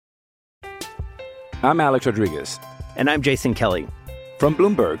I'm Alex Rodriguez. And I'm Jason Kelly. From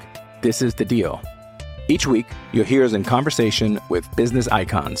Bloomberg, this is The Deal. Each week, you'll hear us in conversation with business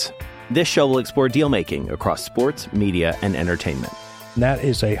icons. This show will explore deal-making across sports, media, and entertainment. That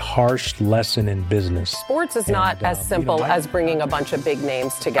is a harsh lesson in business. Sports is not as simple as bringing a bunch of big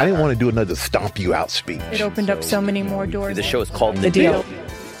names together. I didn't want to do another stomp you out speech. It opened up so many more doors. The show is called The Deal.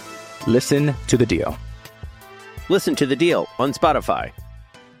 Listen to The Deal. Listen to The Deal on Spotify.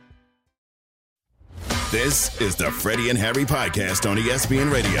 This is the Freddie and Harry podcast on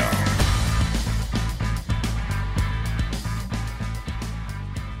ESPN Radio.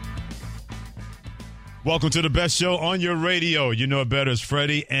 Welcome to the best show on your radio. You know it better as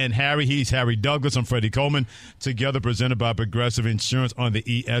Freddie and Harry. He's Harry Douglas. I'm Freddie Coleman. Together presented by Progressive Insurance on the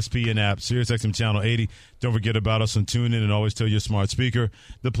ESPN app, SiriusXM Channel 80. Don't forget about us and tune in and always tell your smart speaker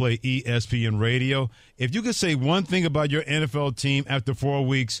to play ESPN Radio. If you could say one thing about your NFL team after 4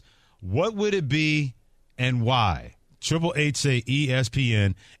 weeks, what would it be and why? 888 say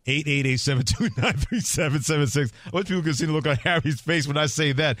ESPN, 888-729-3776. I wish people could see the look on Harry's face when I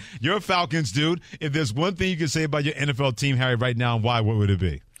say that. You're a Falcons dude. If there's one thing you can say about your NFL team, Harry, right now, and why, what would it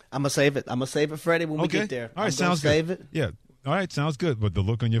be? I'm going to save it. I'm going to save it, Freddie, when we get there. All right, sounds good. Save it. Yeah. All right, sounds good. But the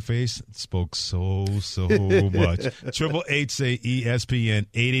look on your face spoke so much. 888 say ESPN,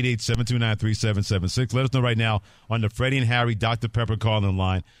 888-729-3776. Let us know right now on the Freddie and Harry Dr. Pepper calling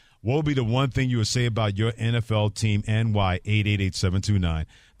line. What would be the one thing you would say about your NFL team and why?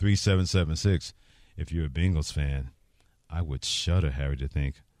 888-729-3776. If you're a Bengals fan, I would shudder, Harry, to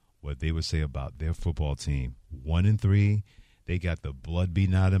think what they would say about their football team. 1-3, they got the blood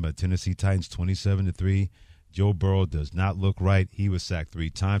beaten out of them by Tennessee Titans, 27-3. Joe Burrow does not look right. He was sacked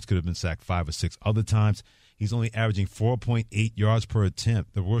 3 times, could have been sacked 5 or 6 other times. He's only averaging 4.8 yards per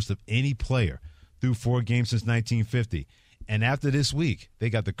attempt, the worst of any player through 4 games since 1950. And after this week, they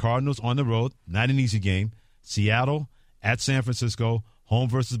got the Cardinals on the road, not an easy game. Seattle at San Francisco, home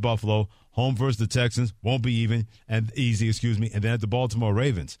versus Buffalo, home versus the Texans, won't be even and easy, and then at the Baltimore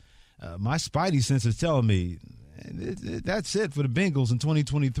Ravens. My spidey sense is telling me that's it for the Bengals in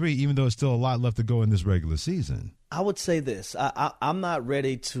 2023, even though there's still a lot left to go in this regular season. I would say this. I'm not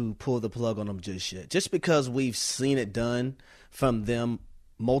ready to pull the plug on them just yet. Just because we've seen it done from them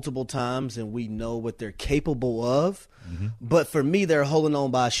multiple times and we know what they're capable of. Mm-hmm. But for me, they're holding on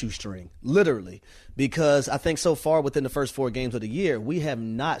by a shoestring, literally, because I think so far within the first 4 games of the year, we have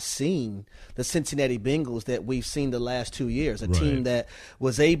not seen the Cincinnati Bengals that we've seen the last 2 years, a team that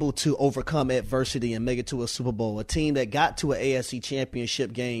was able to overcome adversity and make it to a Super Bowl, a team that got to an AFC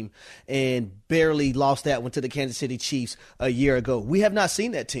championship game and barely lost that one to the Kansas City Chiefs a year ago. We have not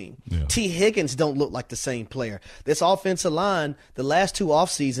seen that team. Yeah. T. Higgins don't look like the same player. This offensive line, the last 2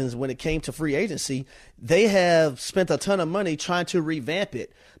 off seasons when it came to free agency, they have spent a ton of money trying to revamp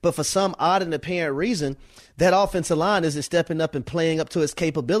it. But for some odd and apparent reason, that offensive line isn't stepping up and playing up to its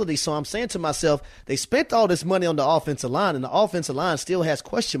capabilities. So I'm saying to myself, they spent all this money on the offensive line, and the offensive line still has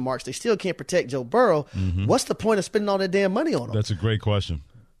question marks. They still can't protect Joe Burrow. Mm-hmm. What's the point of spending all that damn money on him? That's a great question.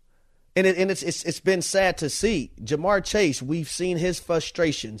 And it's been sad to see. Jamar Chase, we've seen his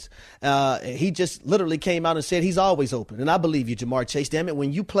frustrations. He just literally came out and said he's always open. And I believe you, Jamar Chase. Damn it,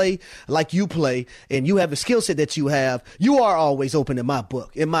 when you play like you play and you have the skill set that you have, you are always open in my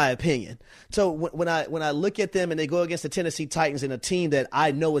book, in my opinion. So when I look at them and they go against the Tennessee Titans and a team that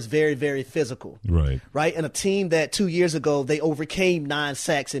I know is very, very physical. Right? And a team that 2 years ago they overcame 9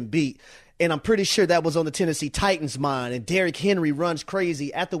 sacks and beat. And I'm pretty sure that was on the Tennessee Titans' mind. And Derrick Henry runs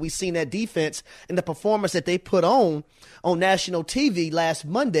crazy after we seen that defense and the performance that they put on national TV last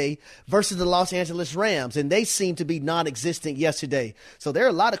Monday versus the Los Angeles Rams. And they seem to be non-existent yesterday. So there are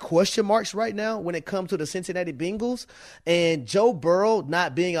a lot of question marks right now when it comes to the Cincinnati Bengals. And Joe Burrow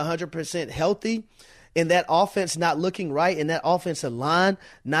not being 100% healthy and that offense not looking right and that offensive line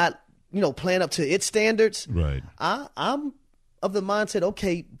not, playing up to its standards. Right. I'm of the mindset,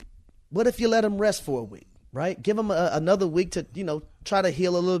 okay, what if you let them rest for a week, right? Give them another week to, try to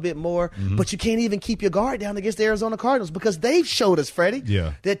heal a little bit more. Mm-hmm. But you can't even keep your guard down against the Arizona Cardinals because they've showed us, Freddie,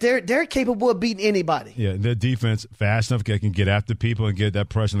 that they're capable of beating anybody. Yeah, their defense fast enough, they can get after people and get that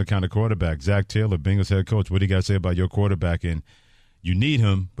pressure on the kind of quarterback. Zach Taylor, Bengals head coach, what do you got to say about your quarterback? And you need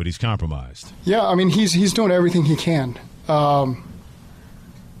him, but he's compromised. Yeah, I mean, he's doing everything he can.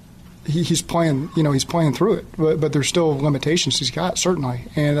 He's playing, he's playing through it, but there's still limitations he's got, certainly,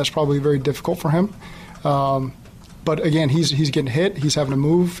 and that's probably very difficult for him. But again, he's getting hit, he's having to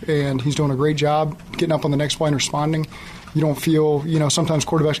move, and he's doing a great job getting up on the next play and responding. You don't feel, sometimes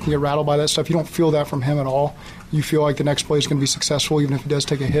quarterbacks can get rattled by that stuff. You don't feel that from him at all. You feel like the next play is going to be successful, even if he does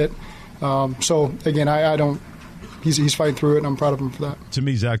take a hit. So again, I don't he's fighting through it, and I'm proud of him for that. To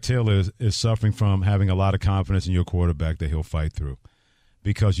me, Zach Taylor is suffering from having a lot of confidence in your quarterback that he'll fight through,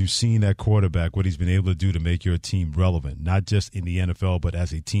 because you've seen that quarterback, what he's been able to do to make your team relevant, not just in the NFL, but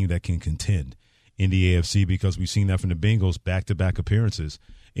as a team that can contend in the AFC, because we've seen that from the Bengals back-to-back appearances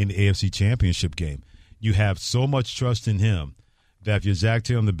in the AFC Championship game. You have so much trust in him that if you're Zach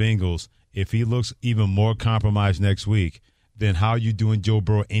Taylor and the Bengals, if he looks even more compromised next week, then how are you doing Joe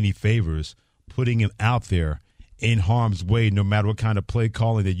Burrow any favors putting him out there in harm's way, no matter what kind of play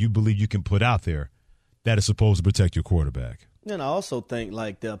calling that you believe you can put out there that is supposed to protect your quarterback? And I also think,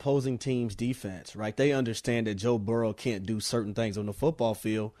 like, the opposing team's defense, right? They understand that Joe Burrow can't do certain things on the football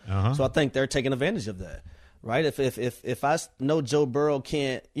field. So I think they're taking advantage of that, right? If I know Joe Burrow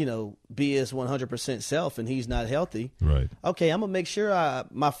can't, be his 100% self and he's not healthy, right? Okay, I'm going to make sure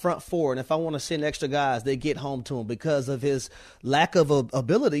my front four, and if I want to send extra guys, they get home to him because of his lack of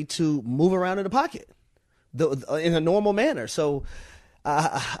ability to move around in the pocket in a normal manner. So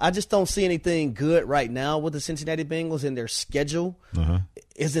I just don't see anything good right now with the Cincinnati Bengals, and their schedule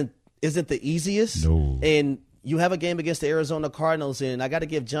isn't the easiest. No. And you have a game against the Arizona Cardinals, and I got to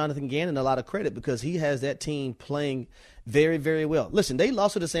give Jonathan Gannon a lot of credit because he has that team playing very, very well. Listen, they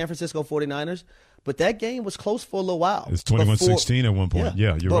lost to the San Francisco 49ers, but that game was close for a little while. It's 21-16 at one point.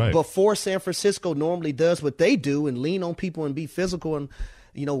 Yeah, you're right. Before San Francisco normally does what they do and lean on people and be physical and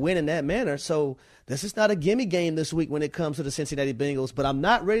win in that manner. So this is not a gimme game this week when it comes to the Cincinnati Bengals, but I'm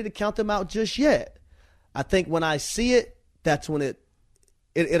not ready to count them out just yet. I think when I see it, that's when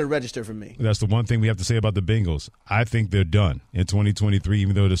it'll register for me. That's the one thing we have to say about the Bengals. I think they're done in 2023,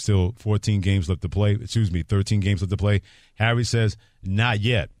 even though there's still 13 games left to play. Harry says not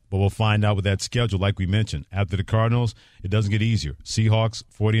yet, but we'll find out with that schedule, like we mentioned. After the Cardinals, it doesn't get easier. Seahawks,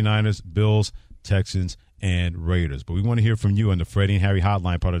 49ers, Bills, Texans, and Raiders. But we want to hear from you on the Freddie and Harry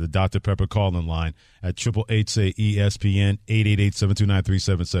hotline, part of the Dr. Pepper call-in line at 888-SAY-ESPN,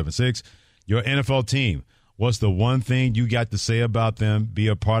 888-729-3776. Your NFL team, what's the one thing you got to say about them? Be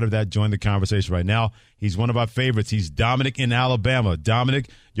a part of that. Join the conversation right now. He's one of our favorites. He's Dominic in Alabama. Dominic,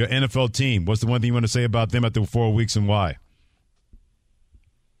 your NFL team, what's the one thing you want to say about them after 4 weeks and why?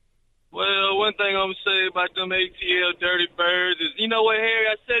 Well, one thing I'm going to say about them ATL Dirty Birds is, you know what, Harry,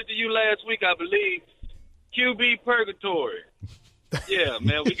 I said to you last week, I believe, QB purgatory. Yeah,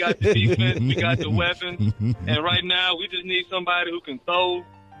 man, we got the defense, we got the weapons, and right now we just need somebody who can throw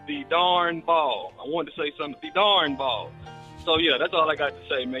the darn ball. I wanted to say something, the darn ball. So, yeah, that's all I got to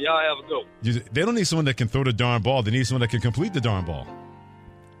say, man. Y'all have a go. They don't need someone that can throw the darn ball. They need someone that can complete the darn ball.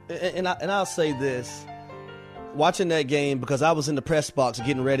 And I'll say this. Watching that game, because I was in the press box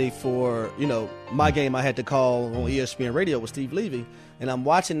getting ready for, my game I had to call on ESPN Radio with Steve Levy, and I'm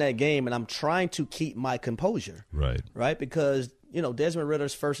watching that game, and I'm trying to keep my composure. Right? Because, Desmond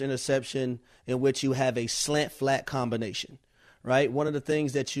Ritter's first interception in which you have a slant-flat combination, right? One of the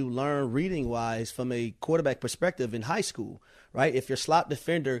things that you learn reading-wise from a quarterback perspective in high school, right? If your slot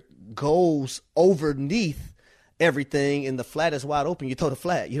defender goes underneath everything and the flat is wide open, you throw the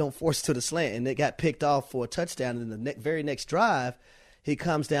flat. You don't force it to the slant. And it got picked off for a touchdown. And in the very next drive, he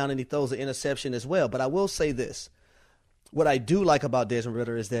comes down and he throws an interception as well. But I will say this. What I do like about Desmond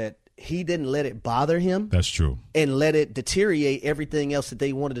Ridder is that he didn't let it bother him. That's true. And let it deteriorate everything else that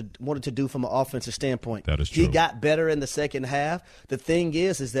they wanted to do from an offensive standpoint. That is true. He got better in the second half. The thing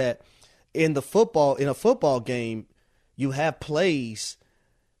is that in a football game, you have plays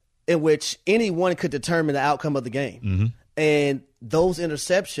in which anyone could determine the outcome of the game. Mm-hmm. And those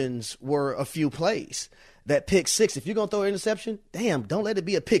interceptions were a few plays. That pick six, if you're going to throw an interception, don't let it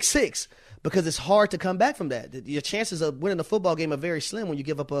be a pick six, because it's hard to come back from that. Your chances of winning a football game are very slim when you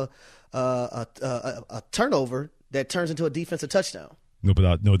give up a turnover that turns into a defensive touchdown. No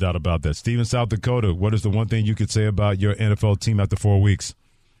doubt about that. Steve in South Dakota, what is the one thing you could say about your NFL team after 4 weeks?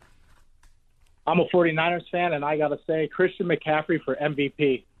 I'm a 49ers fan, and I got to say Christian McCaffrey for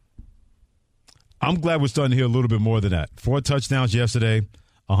MVP. I'm glad we're starting to hear a little bit more than that. 4 touchdowns yesterday,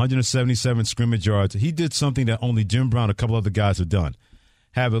 177 scrimmage yards. He did something that only Jim Brown and a couple other guys have done.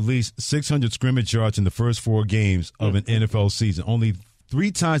 Have at least 600 scrimmage yards in the first 4 games of an NFL season. Only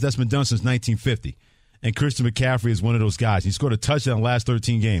 3 times that's been done since 1950. And Christian McCaffrey is one of those guys. He scored a touchdown in the last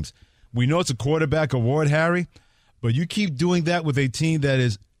 13 games. We know it's a quarterback award, Harry, but you keep doing that with a team that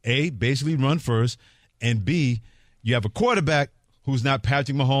is, A, basically run first, and B, you have a quarterback who's not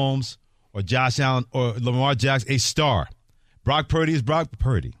Patrick Mahomes or Josh Allen or Lamar Jackson, a star. Brock Purdy is Brock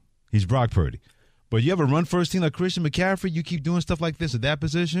Purdy. He's Brock Purdy. But you have a run-first team like Christian McCaffrey, you keep doing stuff like this at that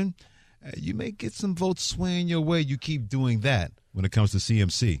position, you may get some votes swaying your way. You keep doing that. when it comes to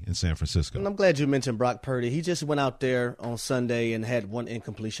CMC in San Francisco. And I'm glad you mentioned Brock Purdy. He just went out there on Sunday and had one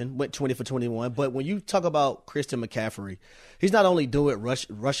incompletion, went 20 for 21. But when you talk about Christian McCaffrey, he's not only doing it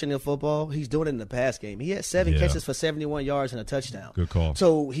rushing the football, he's doing it in the pass game. He had 7 catches for 71 yards and a touchdown. Good call.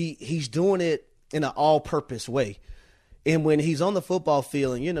 So he's doing it in an all-purpose way. And when he's on the football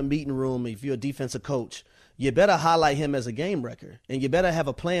field and you're in a meeting room, if you're a defensive coach, you better highlight him as a game wrecker, and you better have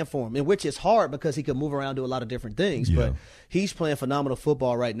a plan for him, in which is hard because he can move around, do a lot of different things. Yeah. But he's playing phenomenal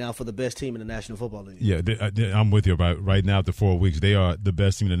football right now for the best team in the National Football League. Yeah, I'm with you. Right now, after 4 weeks, they are the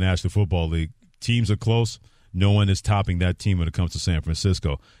best team in the National Football League. Teams are close. No one is topping that team when it comes to San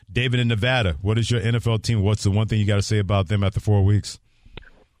Francisco. David in Nevada, what is your NFL team? What's the one thing you got to say about them after 4 weeks?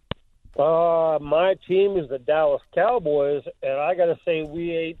 My team is the Dallas Cowboys, and I got to say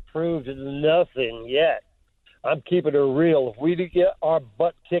we ain't proved nothing yet. I'm keeping it real. If we do get our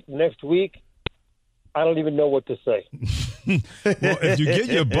butt kicked next week, I don't even know what to say. Well, if you get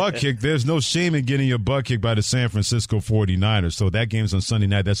your butt kicked, there's no shame in getting your butt kicked by the San Francisco 49ers. So that game's on Sunday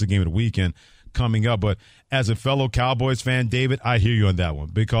night. That's the game of the weekend coming up. But as a fellow Cowboys fan, David, I hear you on that one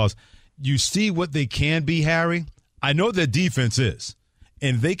because you see what they can be, Harry. I know their defense is.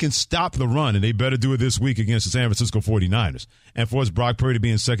 And they can stop the run, and they better do it this week against the San Francisco 49ers. And force Brock Purdy to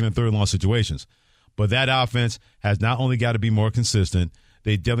be in second and third long situations. But that offense has not only got to be more consistent,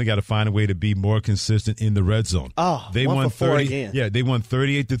 they definitely got to find a way to be more consistent in the red zone. Oh, they won 30 again. Yeah, they won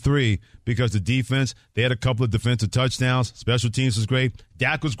 38-3 because the defense, they had a couple of defensive touchdowns. Special teams was great.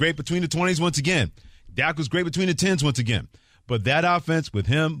 Dak was great between the 20s once again. Dak was great between the 10s once again. But that offense with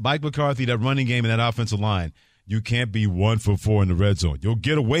him, Mike McCarthy, that running game and that offensive line, you can't be 1 for 4 in the red zone. You'll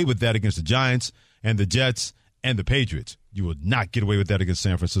get away with that against the Giants and the Jets and the Patriots. You will not get away with that against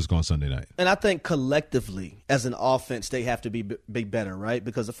San Francisco on Sunday night. And I think collectively, as an offense, they have to be better, right?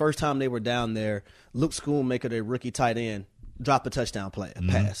 Because the first time they were down there, Luke Schoonmaker, their rookie tight end, dropped a touchdown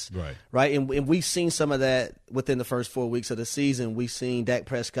pass. Right? And we've seen some of that within the first 4 weeks of the season. We've seen Dak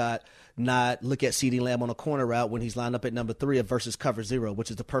Prescott not look at CeeDee Lamb on a corner route when he's lined up at number 3 versus cover 0, which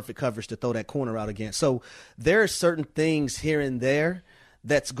is the perfect coverage to throw that corner out against. So there are certain things here and there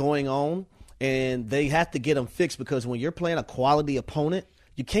that's going on. And they have to get them fixed because when you're playing a quality opponent,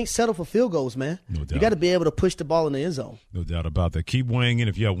 you can't settle for field goals, man. No doubt. You got to be able to push the ball in the end zone. No doubt about that. Keep weighing in.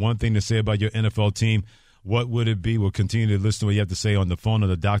 If you have one thing to say about your NFL team, what would it be? We'll continue to listen to what you have to say on the phone or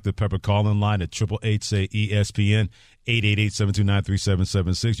the Dr. Pepper call-in line at 888-SAY-ESPN,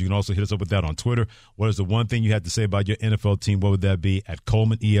 888-729-3776. You can also hit us up with that on Twitter. What is the one thing you have to say about your NFL team? What would that be? At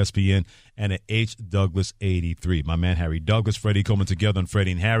Coleman ESPN and at H. Douglas 83. My man Harry Douglas, Freddie Coleman together on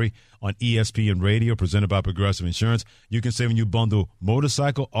Freddie and Harry on ESPN Radio, presented by Progressive Insurance. You can save when you bundle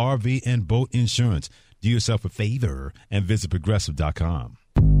motorcycle, RV, and boat insurance. Do yourself a favor and visit Progressive.com.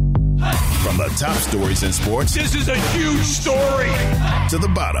 From the top stories in sports, this is a huge story, to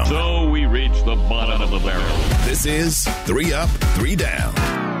the bottom. So we reach the bottom of the barrel. This is 3 Up, 3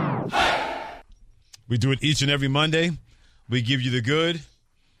 Down. We do it each and every Monday. We give you the good,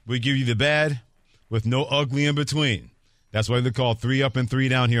 we give you the bad, with no ugly in between. That's why they call 3 Up and 3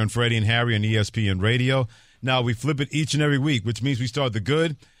 Down here on Freddie and Harry on ESPN Radio. Now, we flip it each and every week, which means we start the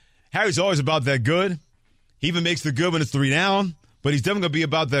good. Harry's always about that good. He even makes the good when it's 3 down. But he's definitely going to be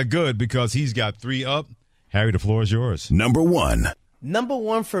about that good because he's got 3 up. Harry, the floor is yours. Number 1. Number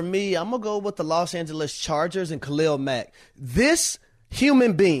 1 for me, I'm going to go with the Los Angeles Chargers and Khalil Mack. This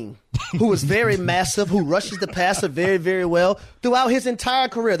human being who is very massive, who rushes the passer very, very well throughout his entire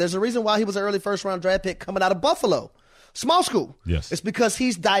career. There's a reason why he was an early first-round draft pick coming out of Buffalo. Small school. Yes. It's because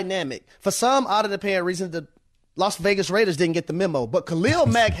he's dynamic. For some out-of-the-apparent reason, the Las Vegas Raiders didn't get the memo. But Khalil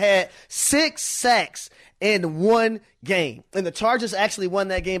Mack had 6 sacks in one game. And the Chargers actually won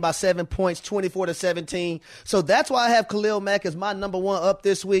that game by 7 points, 24-17. So that's why I have Khalil Mack as my number 1 up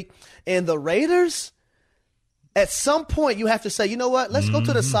this week. And the Raiders, at some point you have to say, you know what, let's go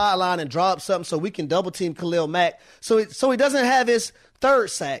to the sideline and draw up something so we can double team Khalil Mack so he doesn't have his 3rd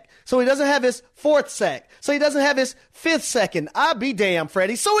sack, so he doesn't have his 4th sack, so he doesn't have his 5th sack, and I'll be damn,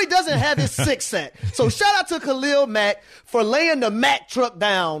 Freddie, so he doesn't have his 6th sack. So shout out to Khalil Mack for laying the Mack truck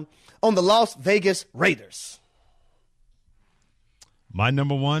down on the Las Vegas Raiders. My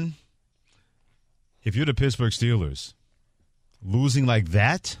number 1, if you're the Pittsburgh Steelers, losing like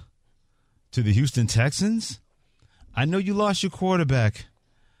that to the Houston Texans, I know you lost your quarterback,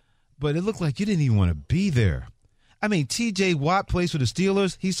 but it looked like you didn't even want to be there. I mean, T.J. Watt plays for the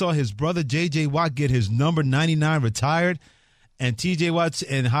Steelers. He saw his brother J.J. Watt get his number 99 retired, and T.J. Watt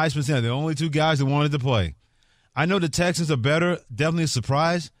and Heisman are the only 2 guys that wanted to play. I know the Texans are better, definitely a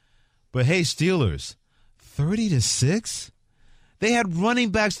surprise, but hey, Steelers, 30-6? They had running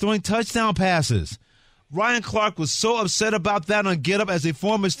backs throwing touchdown passes. Ryan Clark was so upset about that on Get Up as a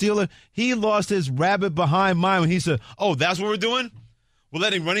former Steeler. He lost his rabbit behind mind when he said, oh, that's what we're doing? We're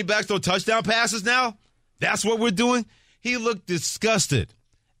letting running backs throw touchdown passes now? That's what we're doing? He looked disgusted,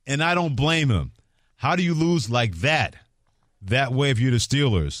 and I don't blame him. How do you lose like that? That way if you're the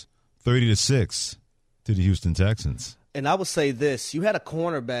Steelers, 30-6 to the Houston Texans. And I would say this. You had a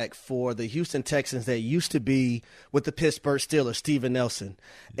cornerback for the Houston Texans that used to be with the Pittsburgh Steelers, Steven Nelson.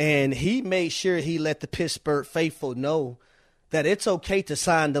 And he made sure he let the Pittsburgh faithful know that it's okay to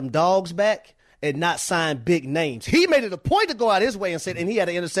sign them dogs back and not sign big names. He made it a point to go out his way and said, and he had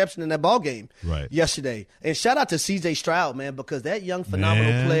an interception in that ball game yesterday. And shout out to C.J. Stroud, man, because that young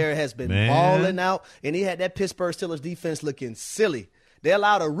phenomenal player has been balling out, and he had that Pittsburgh Steelers defense looking silly. They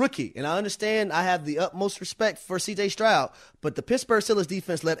allowed a rookie, and I understand I have the utmost respect for C.J. Stroud, but the Pittsburgh Steelers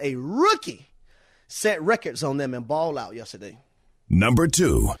defense let a rookie set records on them and ball out yesterday. Number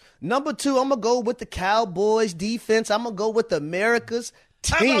 2, I'm going to go with the Cowboys defense. I'm going to go with America's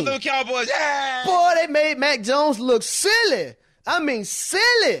team. I love the Cowboys. Yeah! Boy, they made Mac Jones look silly. I mean,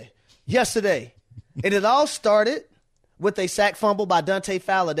 silly yesterday. And it all started with a sack fumble by Dante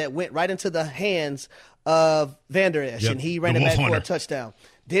Fowler that went right into the hands of Vander Esch, and he ran it back for a touchdown.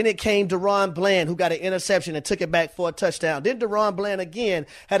 Then it came DaRon Bland, who got an interception and took it back for a touchdown. Then DaRon Bland again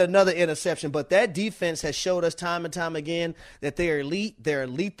had another interception. But that defense has showed us time and time again that they are elite. They're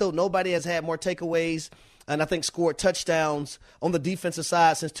lethal. Nobody has had more takeaways and I think scored touchdowns on the defensive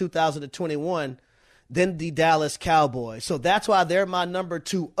side since 2021 than the Dallas Cowboys. So that's why they're my number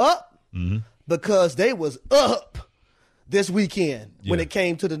 2 up, because they was up this weekend when it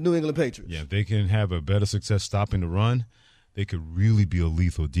came to the New England Patriots. Yeah, if they can have a better success stopping the run, they could really be a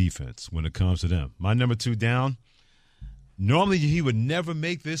lethal defense when it comes to them. My number 2 down, normally he would never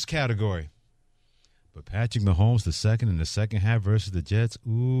make this category. But Patrick Mahomes, the second in the second half versus the Jets,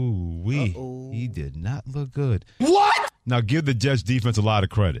 he did not look good. What? Now, give the Jets defense a lot of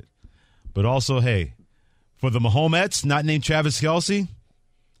credit. But also, hey, for the Mahomettes, not named Travis Kelce,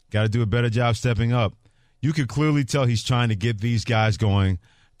 got to do a better job stepping up. You could clearly tell he's trying to get these guys going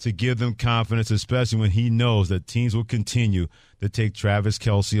to give them confidence, especially when he knows that teams will continue to take Travis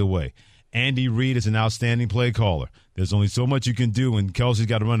Kelce away. Andy Reid is an outstanding play caller. There's only so much you can do when Kelce's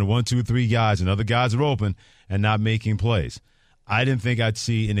got to run to 1, 2, 3 guys and other guys are open and not making plays. I didn't think I'd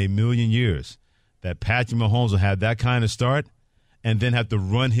see in a million years that Patrick Mahomes will have that kind of start and then have to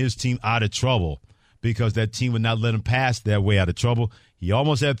run his team out of trouble because that team would not let him pass their way out of trouble. He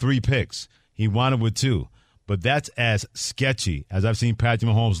almost had 3 picks. He wound up with 2. But that's as sketchy as I've seen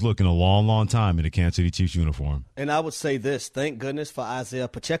Patrick Mahomes look in a long, long time in the Kansas City Chiefs uniform. And I would say this, thank goodness for Isaiah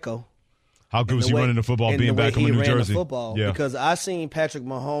Pacheco. How good was he running the football, being back in New Jersey? Because I seen Patrick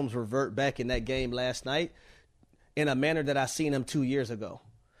Mahomes revert back in that game last night in a manner that I seen him 2 years ago.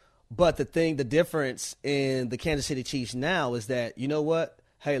 But the difference in the Kansas City Chiefs now is that, you know what?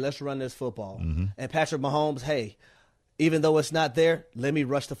 Hey, let's run this football. And Patrick Mahomes, hey, even though it's not there, let me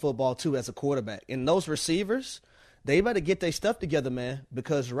rush the football too as a quarterback. And those receivers, they better get their stuff together, man,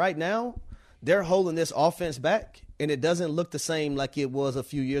 because right now they're holding this offense back, and it doesn't look the same like it was a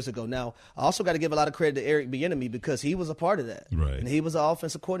few years ago. Now, I also got to give a lot of credit to Eric Bieniemy because he was a part of that. Right. And he was the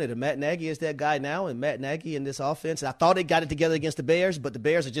offensive coordinator. Matt Nagy is that guy now, and Matt Nagy in this offense. I thought they got it together against the Bears, but the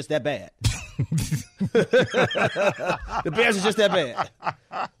Bears are just that bad. The Bears are just that bad.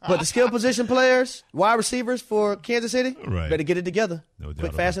 But the skill position players, wide receivers for Kansas City, better get it together. No doubt.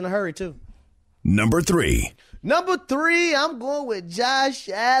 Quick, fast, in a hurry, too. Number 3, I'm going with Josh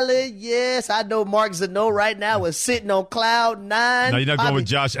Allen. Yes, I know Mark Zano right now is sitting on cloud 9. No, you're not going with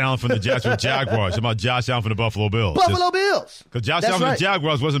Josh Allen from the Jacksonville Jaguars. It's about Josh Allen from the Buffalo Bills. Bills. Because Josh Allen from the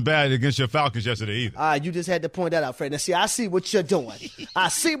Jaguars wasn't bad against your Falcons yesterday either. You just had to point that out, Freddie. Now, see, I see what you're doing.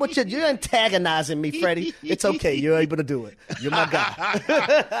 You're antagonizing me, Freddie. It's okay. You're able to do it. You're my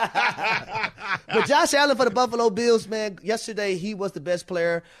guy. But Josh Allen for the Buffalo Bills, man, yesterday he was the best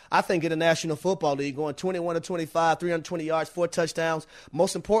player, I think, in the National Football League, going 21-25, 320 yards, 4 touchdowns.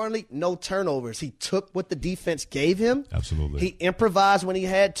 Most importantly, no turnovers. He took what the defense gave him. Absolutely. He improvised when he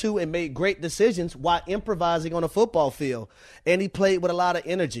had to and made great decisions while improvising on a football field. And he played with a lot of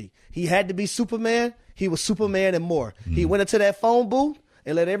energy. He had to be Superman. He was Superman and more. He went into that phone booth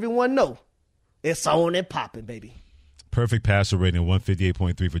and let everyone know it's on and popping, baby. Perfect passer rating,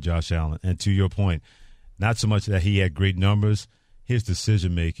 158.3 for Josh Allen. And to your point, not so much that he had great numbers, his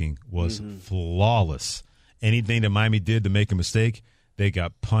decision-making was flawless. Anything that Miami did to make a mistake, they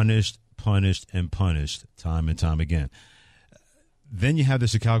got punished time and time again. Then you have the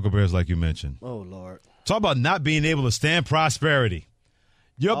Chicago Bears, like you mentioned. Oh, Lord. Talk about not being able to stand prosperity.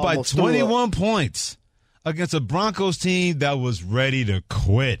 You're up by 21 points against a Broncos team that was ready to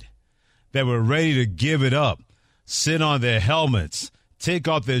quit. that were ready to give it up, sit on their helmets, take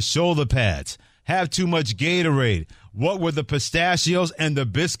off their shoulder pads, have too much Gatorade. What were the pistachios and the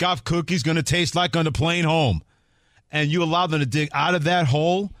Biscoff cookies going to taste like on the plane home? And you allow them to dig out of that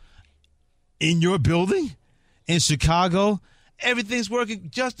hole in your building in Chicago? Everything's working.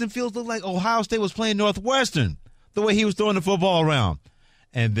 Justin Fields looked like Ohio State was playing Northwestern, the way he was throwing the football around.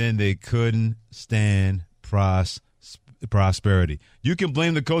 And then they couldn't stand prosperity. You can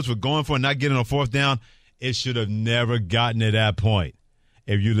blame the coach for going for it, not getting a fourth down. It should have never gotten to that point.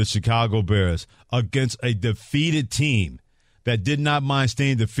 If you're the Chicago Bears against a defeated team that did not mind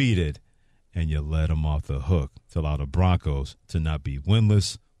staying defeated, and you let them off the hook to allow the Broncos to not be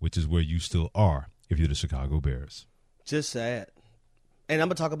winless, which is where you still are if you're the Chicago Bears. Just sad. And I'm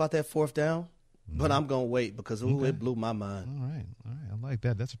going to talk about that fourth down, but I'm going to wait because, it blew my mind. All right. I like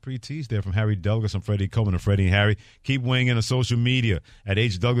that. That's a pre-tease there from Harry Douglas and Freddie Coleman and Freddie and Harry. Keep weighing in on social media at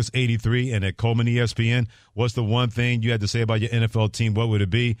HDouglas83 and at Coleman ESPN. What's the one thing you had to say about your NFL team? What would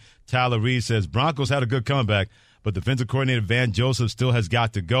it be? Tyler Reed says, Broncos had a good comeback, but defensive coordinator Van Joseph still has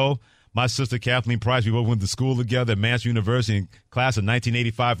got to go. My sister Kathleen Price, we both went to school together at Mass University in class of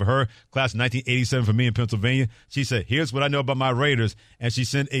 1985 for her, class of 1987 for me in Pennsylvania. She said, here's what I know about my Raiders, and she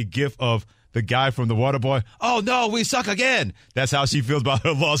sent a gif of the guy from The Waterboy. Oh, no, we suck again. That's how she feels about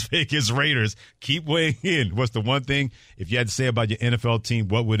her Las Vegas Raiders. Keep weighing in. What's the one thing, if you had to say about your NFL team,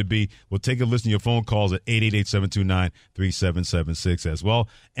 what would it be? We'll take a listen to your phone calls at 888-729-3776 as well.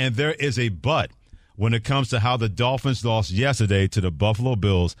 And there is a but when it comes to how the Dolphins lost yesterday to the Buffalo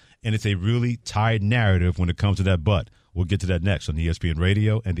Bills, and it's a really tired narrative when it comes to that but. We'll get to that next on ESPN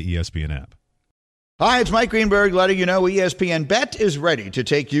Radio and the ESPN app. Hi, it's Mike Greenberg letting you know ESPN Bet is ready to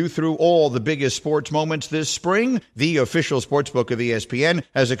take you through all the biggest sports moments this spring. The official sportsbook of ESPN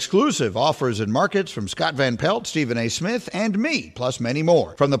has exclusive offers and markets from Scott Van Pelt, Stephen A. Smith, and me, plus many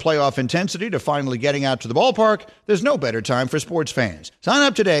more. From the playoff intensity to finally getting out to the ballpark, there's no better time for sports fans. Sign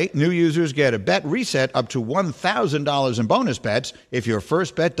up today. New users get a bet reset up to $1,000 in bonus bets if your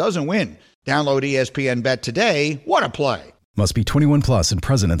first bet doesn't win. Download ESPN Bet today. What a play. Must be 21 plus and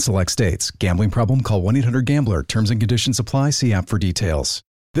present in select states. Gambling problem? Call 1-800-GAMBLER. Terms and conditions apply. See app for details.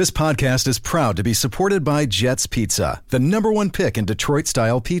 This podcast is proud to be supported by Jets Pizza, the #1 pick in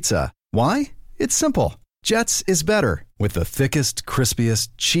Detroit-style pizza. Why? It's simple. Jets is better. With the thickest, crispiest,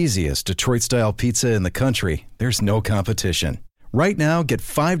 cheesiest Detroit-style pizza in the country, there's no competition. Right now, get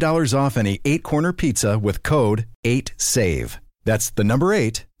 $5 off any 8-corner pizza with code 8SAVE. That's the number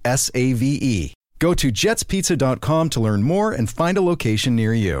 8, SAVE. Go to jetspizza.com to learn more and find a location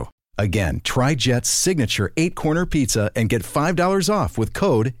near you. Again, try Jet's signature 8-corner pizza and get $5 off with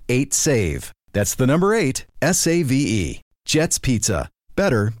code 8SAVE. That's the number 8, SAVE. Jet's Pizza.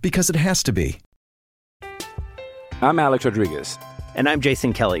 Better because it has to be. I'm Alex Rodriguez. And I'm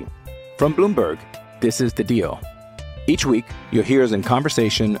Jason Kelly. From Bloomberg, this is The Deal. Each week, you'll hear us in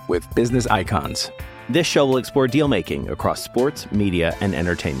conversation with business icons. This show will explore deal-making across sports, media, and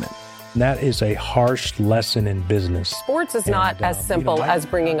entertainment. That is a harsh lesson in business. Sports is not as simple as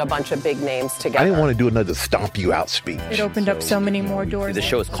bringing a bunch of big names together. I didn't want to do another stomp you out speech. It opened up so many more doors. The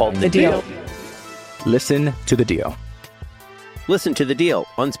show is called The Deal. Listen to The Deal. Listen to The Deal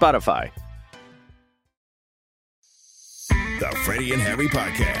on Spotify. The Freddie and Harry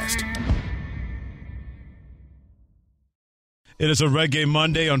Podcast. It is a Reggae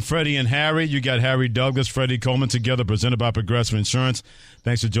Monday on Freddie and Harry. You got Harry Douglas, Freddie Coleman together, presented by Progressive Insurance.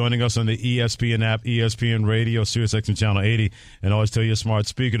 Thanks for joining us on the ESPN app, ESPN Radio, SiriusXM Channel 80, and always tell your smart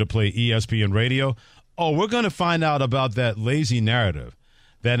speaker to play ESPN Radio. Oh, we're going to find out about that lazy narrative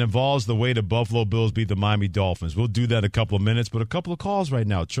that involves the way the Buffalo Bills beat the Miami Dolphins. We'll do that in a couple of minutes, but a couple of calls right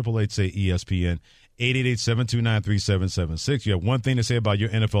now. 888-SAY-ESPN, 888-729-3776. You have one thing to say about your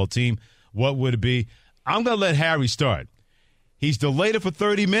NFL team. What would it be? I'm going to let Harry start. He's delayed it for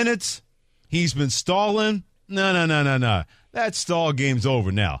 30 minutes. He's been stalling. No. That stall game's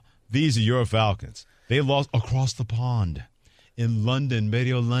over now. These are your Falcons. They lost across the pond in London,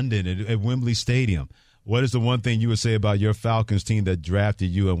 Medio London, at Wembley Stadium. What is the one thing you would say about your Falcons team that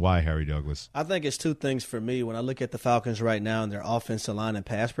drafted you and why, Harry Douglas? I think it's two things for me. When I look at the Falcons right now and their offensive line and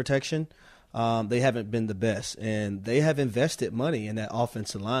pass protection, they haven't been the best, and they have invested money in that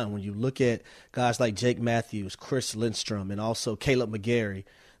offensive line. When you look at guys like Jake Matthews, Chris Lindstrom, and also Caleb McGarry,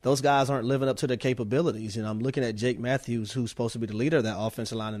 those guys aren't living up to their capabilities. And I'm looking at Jake Matthews, who's supposed to be the leader of that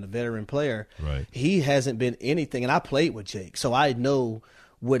offensive line and a veteran player. Right. He hasn't been anything, and I played with Jake, so I know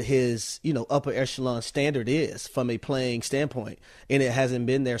what his upper echelon standard is from a playing standpoint, and it hasn't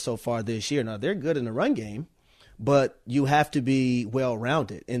been there so far this year. Now, they're good in the run game, but you have to be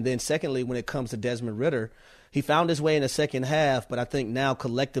well-rounded. And then secondly, when it comes to Desmond Ridder, He found his way in the second half, but I think now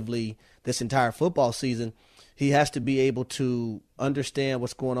collectively this entire football season, he has to be able to understand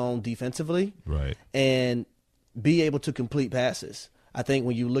what's going on defensively, right, and be able to complete passes. I think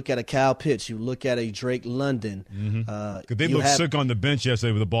when you look at a Kyle Pitts, you look at a Drake London. Because they looked sick on the bench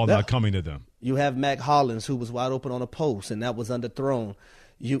yesterday with the ball not coming to them. You have Mac Hollins, who was wide open on a post, and that was underthrown.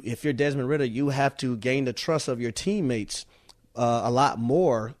 If you're Desmond Ridder, you have to gain the trust of your teammates a lot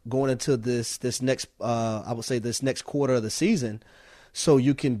more going into this next quarter of the season, so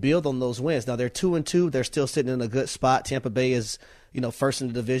you can build on those wins. Now they're 2-2; they're still sitting in a good spot. Tampa Bay is first in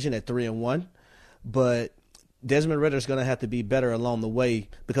the division at 3-1, but Desmond Ridder is going to have to be better along the way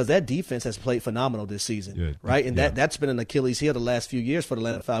because that defense has played phenomenal this season, right? And that's been an Achilles heel the last few years for the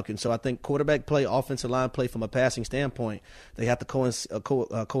Atlanta Falcons. So I think quarterback play, offensive line play from a passing standpoint, they have to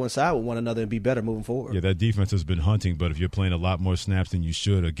coincide with one another and be better moving forward. Yeah, that defense has been hunting, but if you're playing a lot more snaps than you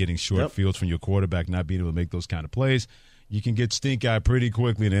should or getting short fields from your quarterback, not being able to make those kind of plays, you can get stink-eyed pretty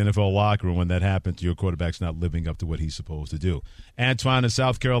quickly in the NFL locker room when that happens. Your quarterback's not living up to what he's supposed to do. Antoine in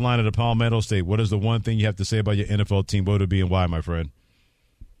South Carolina to Palmetto State. What is the one thing you have to say about your NFL team? What would it be and why, my friend?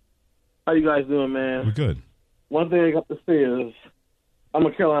 How you guys doing, man? We're good. One thing I got to say is I'm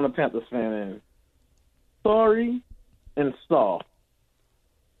a Carolina Panthers fan, and sorry and soft.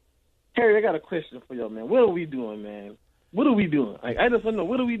 Harry, I got a question for y'all, man. What are we doing, man? What are we doing? I just want to know,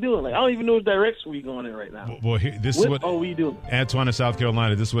 what are we doing? I don't even know what direction we're going in right now. Well, what are we doing? Antoine in South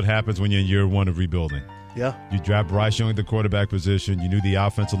Carolina, this is what happens when you're in year one of rebuilding. Yeah. You draft Bryce Young at the quarterback position. You knew the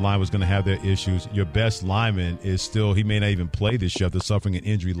offensive line was going to have their issues. Your best lineman is still, he may not even play this year after suffering an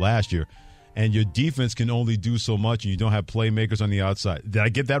injury last year. And your defense can only do so much, and you don't have playmakers on the outside. Did I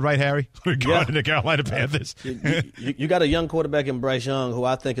get that right, Harry? Regarding the Carolina Panthers. You got a young quarterback in Bryce Young who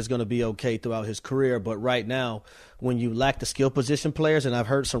I think is going to be okay throughout his career. But right now, when you lack the skill position players, and I've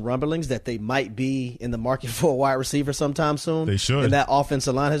heard some rumblings that they might be in the market for a wide receiver sometime soon. They should. And that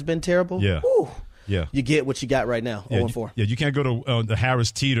offensive line has been terrible. Yeah. Whew. Yeah, you get what you got right now, 0-4. You can't go to the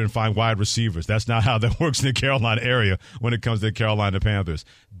Harris Teeter and find wide receivers. That's not how that works in the Carolina area when it comes to the Carolina Panthers.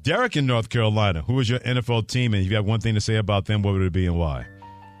 Derek in North Carolina, who is your NFL team, and if you have one thing to say about them, what would it be and why?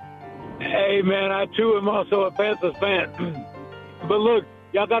 Hey, man, I too am also a Panthers fan. But look,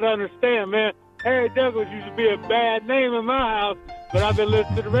 y'all got to understand, man, Harry Douglas used to be a bad name in my house, but I've been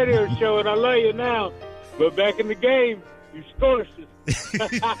listening to the radio show, and I love you now. But back in the game, you scorched us.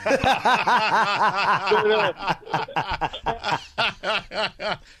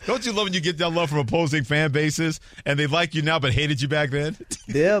 Don't you love when you get that love from opposing fan bases and they like you now but hated you back then?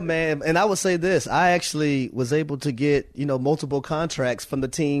 Yeah, man. And I would say this. I actually was able to get, multiple contracts from the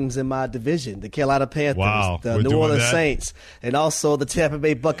teams in my division, the Carolina Panthers, the New Orleans Saints, and also the Tampa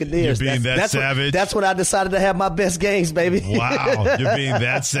Bay Buccaneers. You're being that's savage. That's when I decided to have my best games, baby. Wow. You're being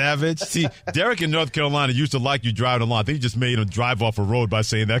that savage? See, Derek in North Carolina used to like you driving along. I think you just made him drive off a road by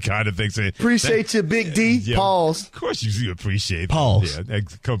saying that kind of thing. Saying, appreciate you, Big D. Yeah, pause. Of course you appreciate that. Pause. Yeah,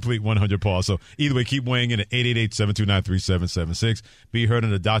 complete 100 pause. So either way, keep weighing in at 888-729-3776. Be heard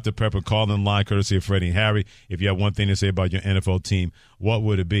on the Dr. Pepper call-in line, courtesy of Freddie and Harry. If you have one thing to say about your NFL team, what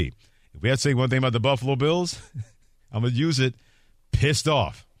would it be? If we had to say one thing about the Buffalo Bills, I'm going to use it, pissed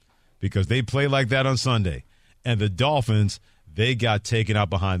off, because they play like that on Sunday. And the Dolphins, they got taken out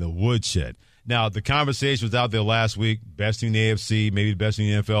behind the woodshed. Now, the conversation was out there last week, best team in the AFC, maybe the best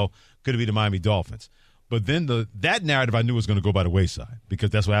team in the NFL, could be the Miami Dolphins. But then that narrative I knew was going to go by the wayside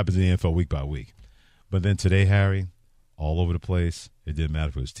because that's what happens in the NFL week by week. But then today, Harry, all over the place, it didn't matter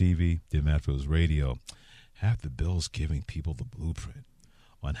if it was TV, didn't matter if it was radio, half the Bills giving people the blueprint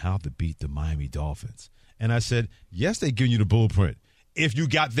on how to beat the Miami Dolphins. And I said, yes, they're giving you the blueprint. If you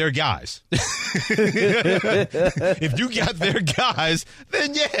got their guys. If you got their guys,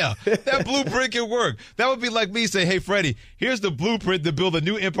 then yeah, that blueprint can work. That would be like me saying, hey, Freddie, here's the blueprint to build a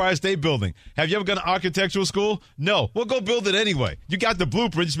new Empire State Building. Have you ever gone to architectural school? No. Well, go build it anyway. You got the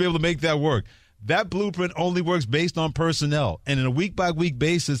blueprint. You should be able to make that work. That blueprint only works based on personnel. And in a week-by-week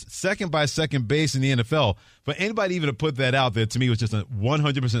basis, second-by-second base in the NFL, for anybody even to put that out there, to me, was just a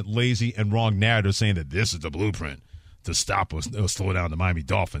 100% lazy and wrong narrative saying that this is the blueprint to stop us or slow down the Miami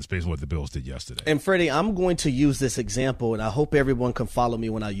Dolphins based on what the Bills did yesterday. And, Freddie, I'm going to use this example, and I hope everyone can follow me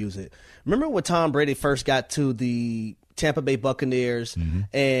when I use it. Remember when Tom Brady first got to the Tampa Bay Buccaneers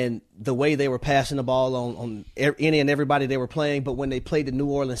and the way they were passing the ball on any and everybody they were playing, but when they played the New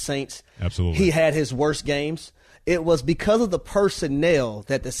Orleans Saints, absolutely, he had his worst games? It was because of the personnel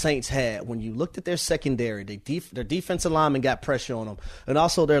that the Saints had. When you looked at their secondary, their defensive linemen got pressure on them, and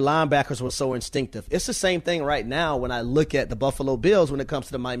also their linebackers were so instinctive. It's the same thing right now when I look at the Buffalo Bills when it comes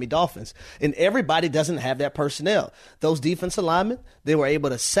to the Miami Dolphins. And everybody doesn't have that personnel. Those defensive linemen, they were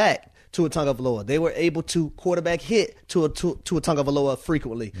able to sack Tua Tagovailoa. They were able to quarterback hit Tua Tagovailoa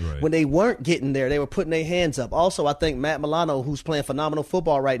frequently. Right. When they weren't getting there, they were putting their hands up. Also, I think Matt Milano, who's playing phenomenal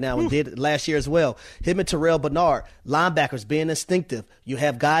football right now and did last year as well, him and Terrell Bernard, linebackers being instinctive. You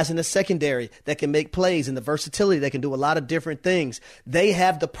have guys in the secondary that can make plays and the versatility. They can do a lot of different things. They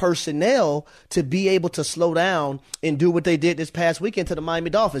have the personnel to be able to slow down and do what they did this past weekend to the Miami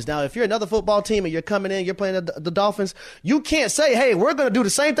Dolphins. Now, if you're another football team and you're coming in, you're playing the Dolphins, you can't say, hey, we're going to do the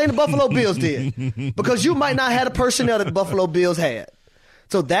same thing the Buffalo Bills did, because you might not have the personnel that the Buffalo Bills had.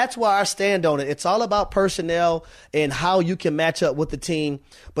 So that's why I stand on it. It's all about personnel and how you can match up with the team.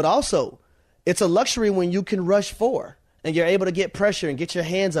 But also, it's a luxury when you can rush 4 and you're able to get pressure and get your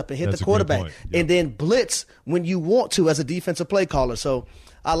hands up and hit the quarterback and then blitz when you want to as a defensive play caller. So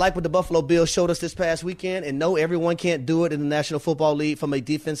I like what the Buffalo Bills showed us this past weekend, and no, everyone can't do it in the National Football League from a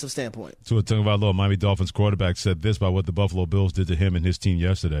defensive standpoint. Tua Tagovailoa, Miami Dolphins quarterback, said this about what the Buffalo Bills did to him and his team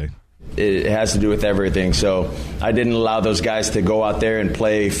yesterday. It has to do with everything. So I didn't allow those guys to go out there and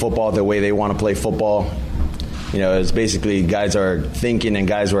play football the way they want to play football. You know, it's basically guys are thinking and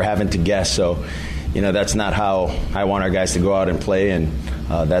guys were having to guess. So, you know, that's not how I want our guys to go out and play, and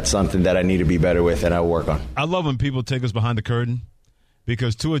that's something that I need to be better with and I'll work on. I love when people take us behind the curtain,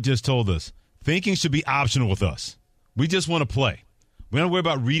 because Tua just told us thinking should be optional with us. We just want to play. We don't worry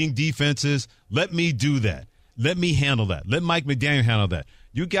about reading defenses. Let me do that. Let me handle that. Let Mike McDaniel handle that.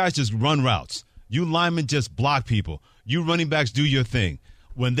 You guys just run routes. You linemen just block people. You running backs do your thing.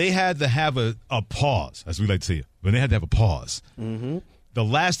 When they had to have a pause, as we like to say it, when they had to have a pause, the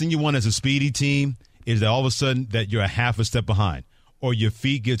last thing you want as a speedy team is that all of a sudden that you're a half a step behind or your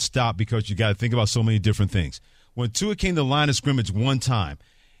feet get stopped because you got to think about so many different things. When Tua came to the line of scrimmage one time,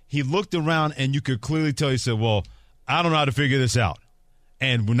 he looked around and you could clearly tell, he said, well, I don't know how to figure this out.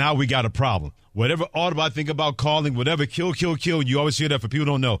 And now we got a problem. Whatever audible I think about calling, whatever, kill, you always hear that for people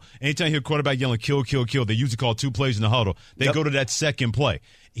who don't know. Anytime you hear a quarterback yelling kill, they usually call 2 plays in the huddle. They go to that second play.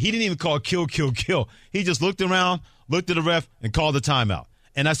 He didn't even call kill. He just looked around, looked at the ref, and called the timeout.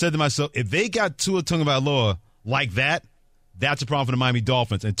 And I said to myself, if they got Tua Tagovailoa like that, that's a problem for the Miami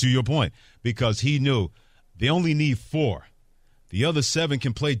Dolphins. And to your point, because he knew they only need 4. The other 7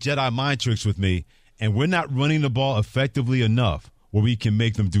 can play Jedi mind tricks with me, and we're not running the ball effectively enough where we can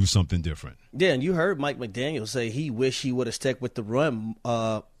make them do something different. Yeah, and you heard Mike McDaniel say he wished he would have stuck with the run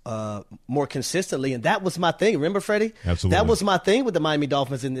more consistently, and that was my thing. Remember, Freddie? Absolutely. That was my thing with the Miami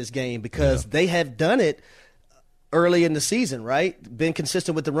Dolphins in this game, because they have done it early in the season, right? Been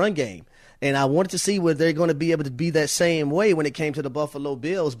consistent with the run game. And I wanted to see whether they're going to be able to be that same way when it came to the Buffalo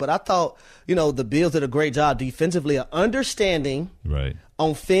Bills. But I thought, the Bills did a great job defensively of understanding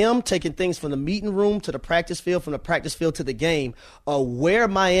on film, taking things from the meeting room to the practice field, from the practice field to the game, where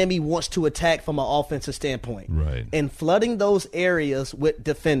Miami wants to attack from an offensive standpoint. Right. And flooding those areas with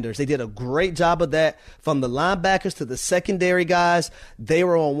defenders. They did a great job of that, from the linebackers to the secondary guys. They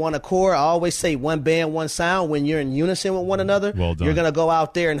were on one accord. I always say one band, one sound. When you're in unison with one another, well done. You're going to go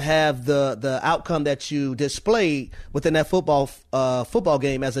out there and have the outcome that you displayed within that football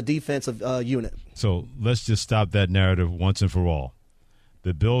game as a defensive unit. So let's just stop that narrative once and for all.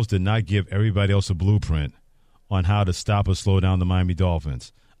 The Bills did not give everybody else a blueprint on how to stop or slow down the Miami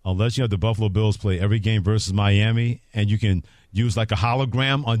Dolphins. Unless you have the Buffalo Bills play every game versus Miami and you can use like a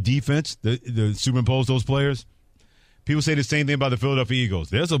hologram on defense, the superimpose those players. People say the same thing about the Philadelphia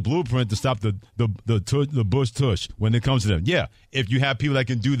Eagles. There's a blueprint to stop the Bush tush when it comes to them. Yeah, if you have people that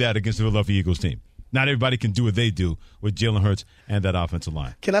can do that against the Philadelphia Eagles team. Not everybody can do what they do with Jalen Hurts and that offensive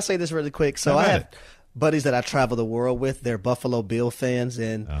line. Can I say this really quick? So I have buddies that I travel the world with. They're Buffalo Bill fans,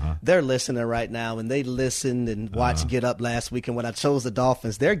 and they're listening right now, and they listened and watched Get Up last week. And when I chose the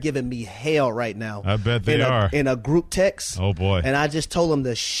Dolphins, they're giving me hell right now. I bet they are. In a group text. Oh, boy. And I just told them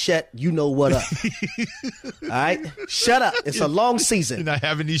to shut what up. All right? Shut up. It's a long season. You're not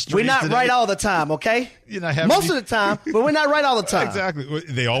having these We're not today. right all the time, okay? You're not having Most of the time, but we're not right all the time. Exactly.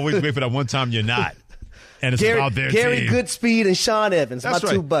 They always wait for that one time you're not. And it's about their Gary team. Goodspeed and Sean Evans, That's my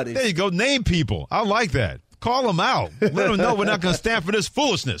right. 2 buddies. There you go. Name people. I like that. Call them out. Let them know we're not going to stand for this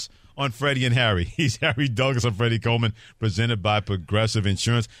foolishness on Freddie and Harry. He's Harry Douglas and Freddie Coleman, presented by Progressive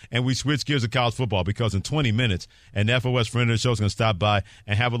Insurance. And we switch gears to college football because in 20 minutes, an FOS friend of the show is going to stop by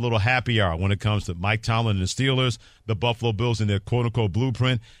and have a little happy hour when it comes to Mike Tomlin and the Steelers, the Buffalo Bills and their quote-unquote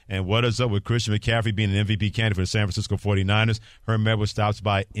blueprint, and what is up with Christian McCaffrey being an MVP candidate for the San Francisco 49ers. Herm Edwards stops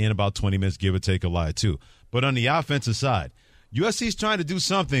by in about 20 minutes, give or take a lie, too. But on the offensive side, USC is trying to do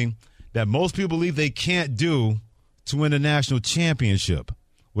something that most people believe they can't do to win a national championship.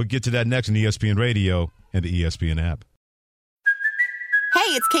 We'll get to that next on ESPN Radio and the ESPN app. Hey,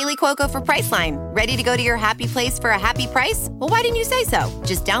 it's Kaylee Cuoco for Priceline. Ready to go to your happy place for a happy price? Well, why didn't you say so?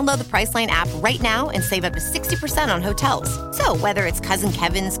 Just download the Priceline app right now and save up to 60% on hotels. So whether it's Cousin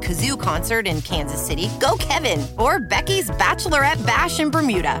Kevin's Kazoo Concert in Kansas City, go Kevin, or Becky's Bachelorette Bash in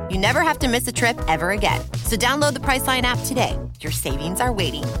Bermuda, you never have to miss a trip ever again. So download the Priceline app today. Your savings are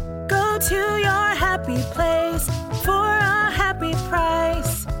waiting. Go to your happy place for a happy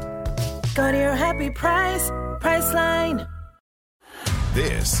price. Go to your happy price, Priceline.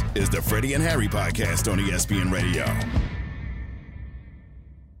 This is the Freddie and Harry podcast on ESPN Radio.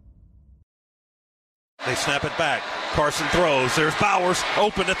 They snap it back. Carson throws. There's Bowers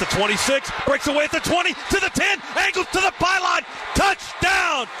open at the 26. Breaks away at the 20 to the 10. Angles to the pylon.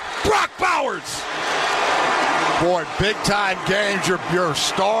 Touchdown, Brock Bowers. Boy, big-time games, your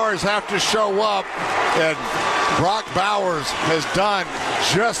stars have to show up, and Brock Bowers has done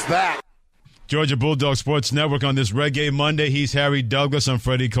just that. Georgia Bulldog Sports Network on this Reggae Monday. He's Harry Douglas. I'm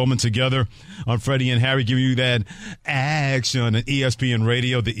Freddie Coleman. Together on Freddie and Harry, giving you that action on ESPN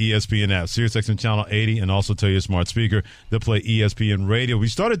Radio, the ESPN app, SiriusXM Channel 80, and also tell your smart speaker to play ESPN Radio. We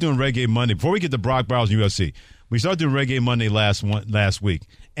started doing Reggae Monday. Before we get to Brock Bowers and USC, we started doing Reggae Monday last week,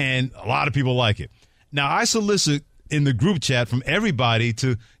 and a lot of people like it. Now, I solicit in the group chat from everybody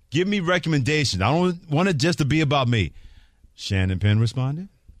to give me recommendations. I don't want it just to be about me. Shannon Penn responded.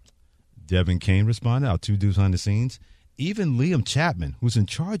 Devin Kane responded, our two dudes behind the scenes. Even Liam Chapman, who's in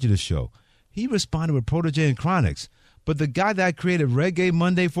charge of the show, he responded with Protege and Chronics. But the guy that created Reggae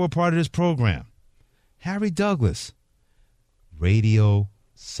Monday for a part of this program, Harry Douglas, radio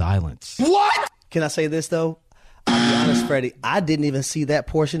silence. What? Can I say this, though? I'll be honest, Freddie, I didn't even see that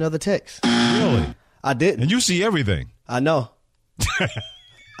portion of the text. Really? I didn't. And you see everything. I know.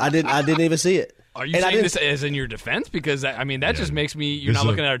 I didn't even see it. Are you saying this as in your defense? Because, I mean, that just makes me, you're not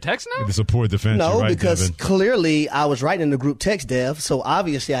looking at our text now? It's a poor defense. No, right, because Devin. clearly I was writing in the group text, Dev, so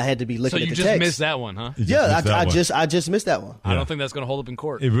obviously I had to be looking at the text. So you just missed that one, huh? Yeah, I just missed that one. I don't think that's going to hold up in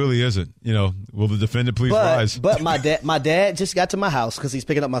court. It really isn't. You know, will the defendant please rise? But my dad just got to my house because he's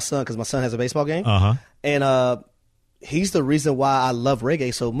picking up my son because my son has a baseball game. Uh-huh. And he's the reason why I love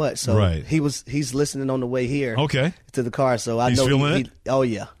reggae so much. So right. he's listening on the way here to the car. So I he's know feeling it? Oh,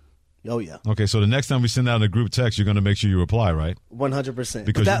 yeah. Oh, yeah. Okay, so the next time we send out a group text, you're going to make sure you reply, right? 100%.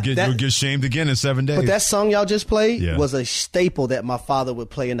 Because you'll get shamed again in 7 days. But that song y'all just played was a staple that my father would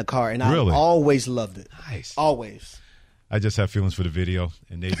play in the car, and I always loved it. Nice. Always. I just have feelings for the video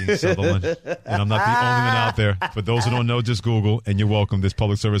and Nadine Sutherland, and I'm not the only one out there. For those who don't know, just Google, and you're welcome. This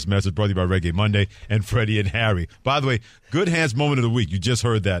public service message brought to you by Reggae Monday and Freddie and Harry. By the way, good hands moment of the week. You just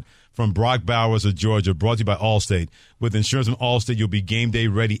heard that from Brock Bowers of Georgia, brought to you by Allstate. With insurance from Allstate, you'll be game day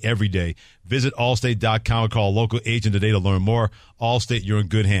ready every day. Visit allstate.com or call a local agent today to learn more. Allstate, you're in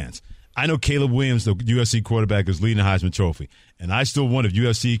good hands. I know Caleb Williams, the USC quarterback, is leading the Heisman Trophy, and I still wonder if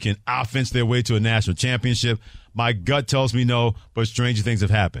USC can offense their way to a national championship. My gut tells me no, but stranger things have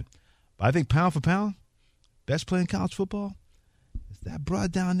happened. But I think pound for pound, best player in college football is that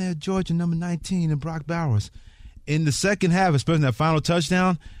broad down there, Georgia, number 19, and Brock Bowers. In the second half, especially that final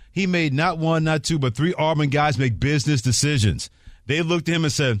touchdown, he made not one, not two, but three Auburn guys make business decisions. They looked at him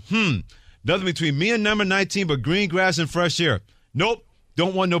and said, nothing between me and number 19 but green grass and fresh air. Nope.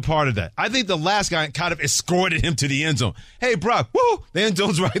 Don't want no part of that. I think the last guy kind of escorted him to the end zone. Hey, Brock, woo, the end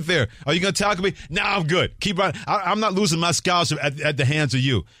zone's right there. Are you going to tackle me? Nah, I'm good. Keep running. I'm not losing my scholarship at the hands of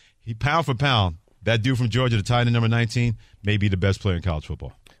you. He, pound for pound, that dude from Georgia, the tight end number 19, may be the best player in college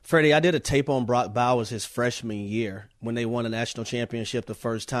football. Freddie, I did a tape on Brock Bowers his freshman year when they won a national championship the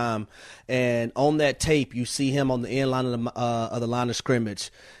first time. And on that tape, you see him on the end line of the line of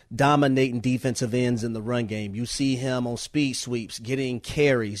scrimmage, dominating defensive ends in the run game. You see him on speed sweeps getting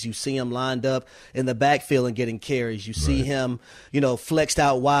carries. You see him lined up in the backfield and getting carries. You see him, flexed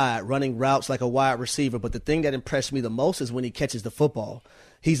out wide, running routes like a wide receiver. But the thing that impressed me the most is when he catches the football.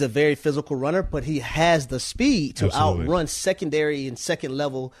 He's a very physical runner, but he has the speed to outrun secondary and second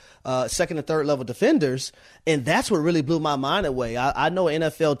and third level defenders. And that's what really blew my mind away. I know an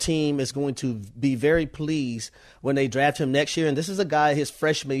NFL team is going to be very pleased when they draft him next year. And this is a guy his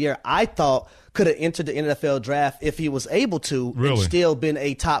freshman year I thought could have entered the NFL draft if he was able to and still been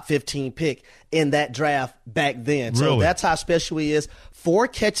a top 15 pick in that draft back then. So that's how special he is. 4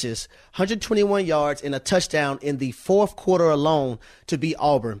 catches, 121 yards, and a touchdown in the fourth quarter alone to beat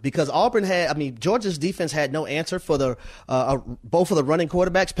Auburn. Because Georgia's defense had no answer for both of the running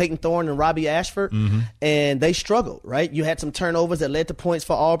quarterbacks, Peyton Thorne and Robbie Ashford, and they struggled, right? You had some turnovers that led to points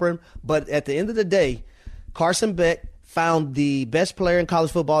for Auburn, but at the end of the day, Carson Beck found the best player in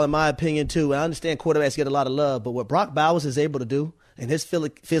college football, in my opinion, too. And I understand quarterbacks get a lot of love, but what Brock Bowers is able to do and his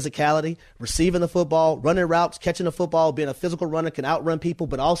physicality, receiving the football, running routes, catching the football, being a physical runner, can outrun people,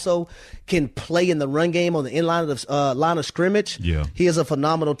 but also can play in the run game on the inline of the line of scrimmage. Yeah. He is a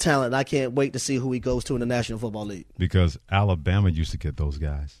phenomenal talent, and I can't wait to see who he goes to in the National Football League. Because Alabama used to get those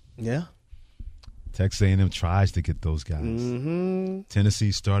guys. Yeah. Texas A&M tries to get those guys. Mm-hmm.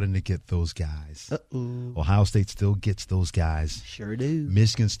 Tennessee's starting to get those guys. Uh-oh. Ohio State still gets those guys. Sure do.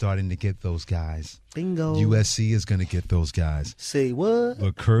 Michigan's starting to get those guys. Bingo. USC is going to get those guys. Say what?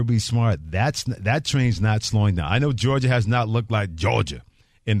 But Kirby Smart, that train's not slowing down. I know Georgia has not looked like Georgia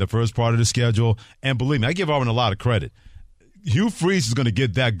in the first part of the schedule. And believe me, I give Auburn a lot of credit. Hugh Freeze is going to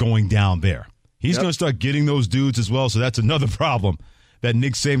get that going down there. He's going to start getting those dudes as well, so that's another problem that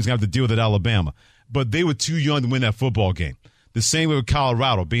Nick Saban's going to have to deal with at Alabama. But they were too young to win that football game. The same way with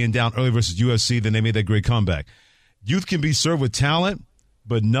Colorado, being down early versus USC, then they made that great comeback. Youth can be served with talent,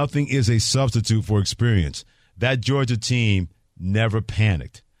 but nothing is a substitute for experience. That Georgia team never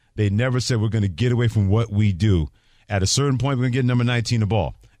panicked. They never said, we're going to get away from what we do. At a certain point, we're going to get number 19 the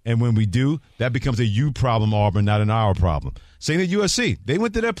ball. And when we do, that becomes a you problem, Auburn, not an our problem. Same at USC. They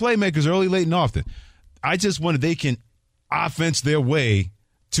went to their playmakers early, late, and often. I just wonder they can offense their way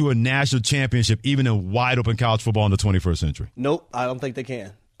to a national championship, even in wide-open college football in the 21st century. Nope, I don't think they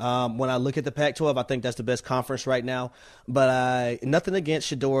can. When I look at the Pac-12, I think that's the best conference right now. But nothing against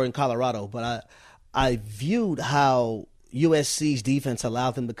Shedeur in Colorado, but I viewed how USC's defense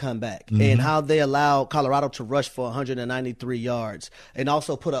allowed them to come back and how they allowed Colorado to rush for 193 yards and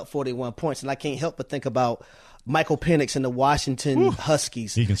also put up 41 points. And I can't help but think about Michael Penix and the Washington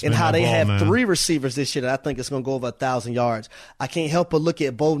Huskies and how they have 3 receivers this year that I think is going to go over 1,000 yards. I can't help but look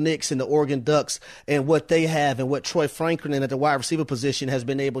at Bo Nix and the Oregon Ducks and what they have and what Troy Franklin at the wide receiver position has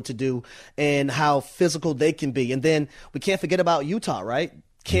been able to do and how physical they can be. And then we can't forget about Utah, right?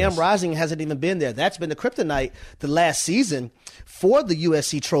 Cam Rising hasn't even been there. That's been the kryptonite the last season for the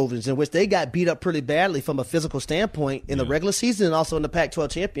USC Trojans, in which they got beat up pretty badly from a physical standpoint in the regular season and also in the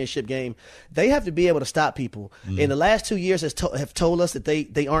Pac-12 championship game. They have to be able to stop people. In the last 2 years have told us that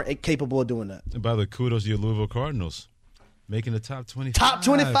they aren't capable of doing that. And by the kudos to your Louisville Cardinals, making the top 25. Top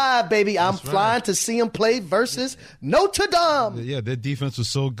 25, baby. I'm flying to see them play versus Notre Dame. Yeah, their defense was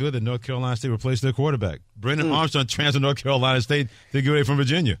so good that North Carolina State replaced their quarterback. Brendan Armstrong transferred to North Carolina State to get away from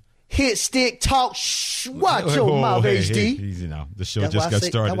Virginia. Hit, stick, talk, watch your mouth, HD. Hey, easy now. The show just got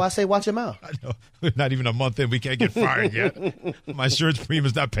started. That's why I say watch your mouth. I know. Not even a month in, we can't get fired yet. My insurance premium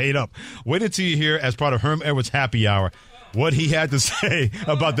is not paid up. Wait until you hear, as part of Herm Edwards' Happy Hour, what he had to say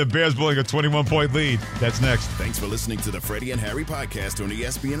about the Bears blowing a 21-point lead. That's next. Thanks for listening to the Freddie and Harry podcast on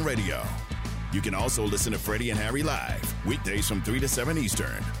ESPN Radio. You can also listen to Freddie and Harry live weekdays from 3 to 7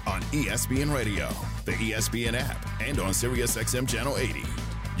 Eastern on ESPN Radio, the ESPN app, and on SiriusXM Channel 80.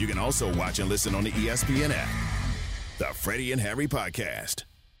 You can also watch and listen on the ESPN app. The Freddie and Harry podcast.